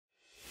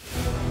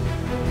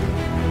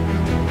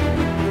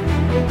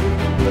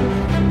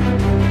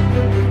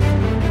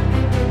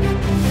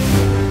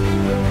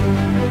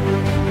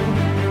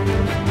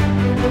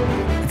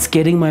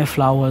getting my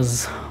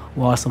flowers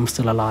whilst I'm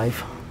still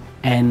alive.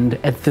 And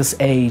at this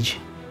age,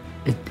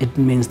 it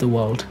means the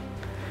world.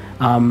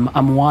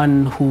 I'm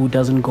one who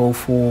doesn't go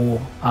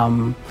for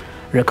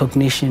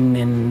recognition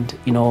and,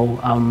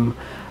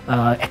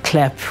 a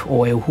clap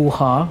or a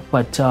hoo-ha,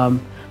 but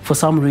for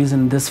some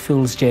reason this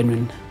feels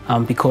genuine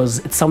because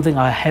it's something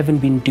I haven't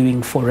been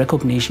doing for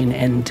recognition,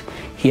 and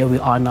here we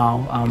are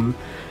now.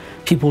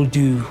 People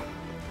do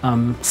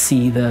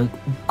see the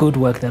good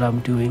work that I'm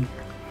doing.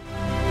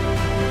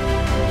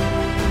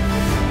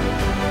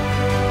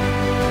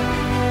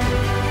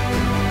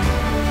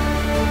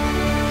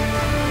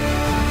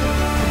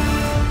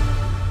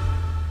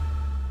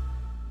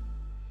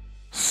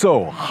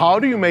 So, how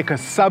do you make a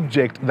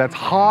subject that's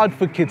hard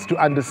for kids to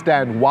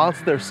understand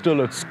whilst they're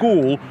still at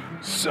school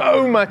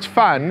so much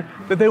fun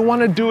that they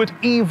want to do it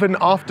even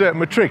after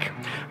matric?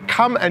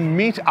 Come and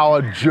meet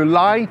our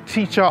July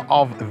Teacher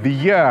of the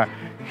Year.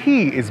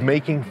 He is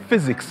making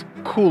physics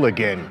cool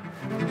again.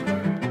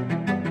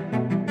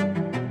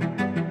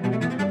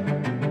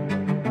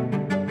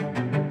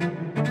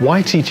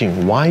 Why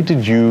teaching? Why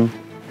did you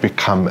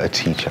become a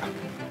teacher?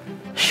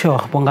 Sure,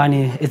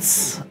 Bongani,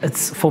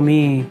 it's for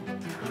me,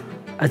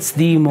 it's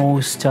the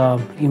most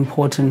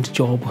important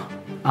job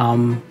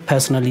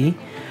personally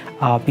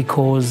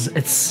because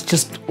it's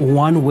just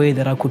one way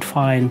that I could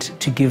find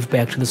to give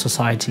back to the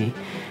society.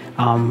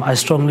 I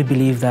strongly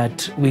believe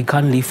that we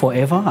can't live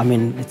forever. I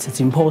mean, it's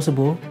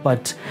impossible,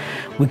 but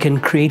we can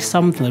create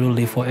something that will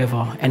live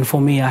forever. And for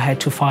me, I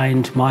had to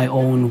find my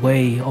own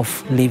way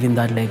of leaving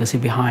that legacy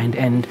behind.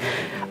 And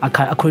I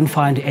couldn't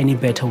find any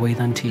better way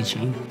than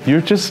teaching. You're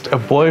just a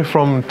boy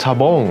from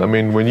Tabong. I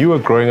mean, when you were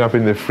growing up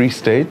in the Free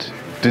State,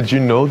 did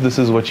you know this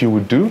is what you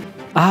would do?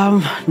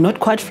 Not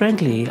quite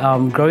frankly.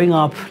 Growing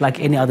up like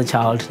any other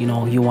child,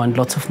 you want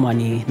lots of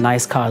money,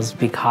 nice cars,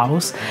 big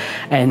house.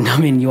 And I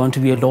mean, you want to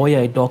be a lawyer,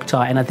 a doctor.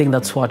 And I think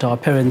that's what our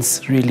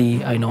parents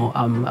really,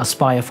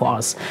 aspire for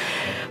us.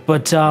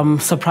 But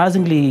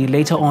surprisingly,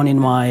 later on in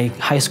my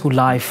high school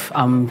life,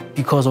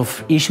 because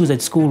of issues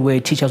at school where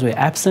teachers were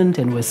absent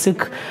and were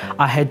sick,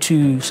 I had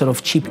to sort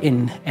of chip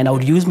in, and I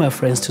would use my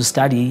friends to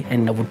study,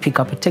 and I would pick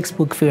up a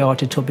textbook, figure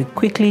out a topic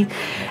quickly,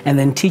 and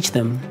then teach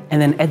them.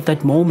 And then at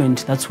that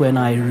moment, that's when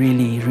I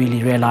really,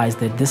 really realized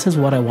that this is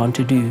what I want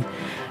to do.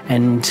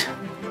 And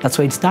that's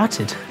where it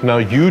started. Now,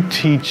 you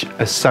teach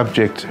a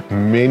subject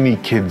many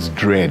kids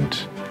dread.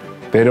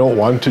 They don't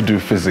want to do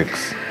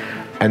physics.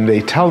 And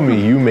they tell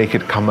me you make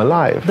it come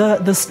alive.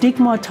 The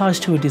stigma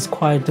attached to it is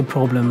quite the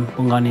problem,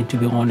 Bongani, to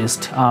be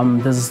honest.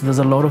 There's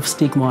a lot of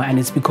stigma, and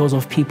it's because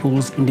of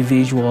people's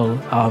individual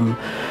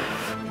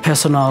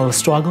personal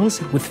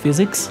struggles with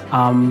physics.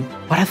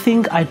 But I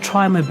think I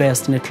try my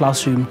best in a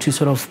classroom to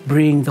sort of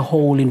bring the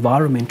whole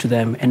environment to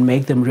them and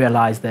make them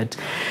realize that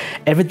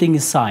everything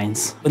is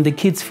science. When the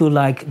kids feel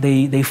like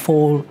they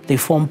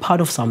form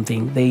part of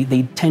something,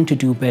 they tend to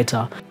do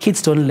better.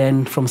 Kids don't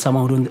learn from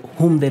someone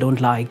whom they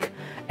don't like.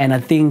 And I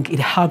think it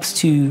helps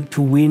to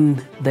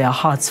win their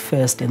hearts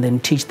first and then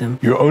teach them.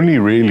 You're only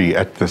really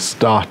at the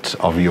start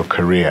of your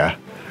career.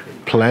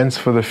 Plans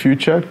for the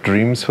future,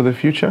 dreams for the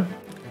future?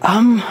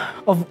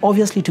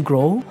 Obviously to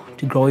grow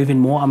even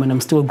more. I mean, I'm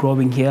still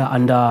growing here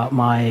under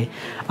my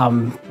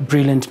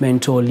brilliant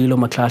mentor, Lilo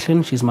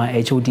McLachlan. She's my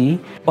HOD.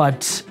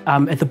 But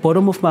at the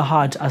bottom of my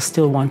heart, I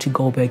still want to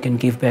go back and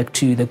give back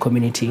to the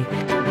community.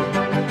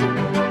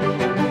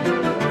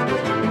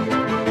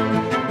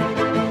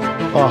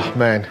 Oh,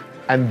 man.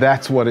 And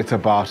that's what it's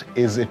about,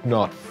 is it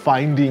not?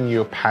 Finding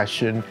your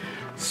passion,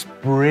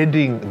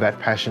 spreading that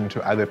passion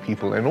to other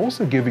people, and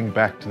also giving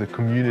back to the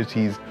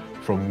communities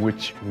from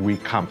which we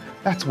come.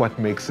 That's what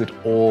makes it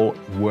all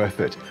worth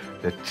it.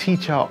 The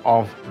Teacher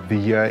of the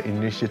Year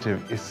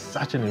initiative is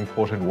such an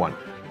important one.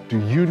 Do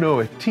you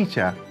know a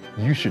teacher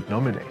you should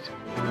nominate?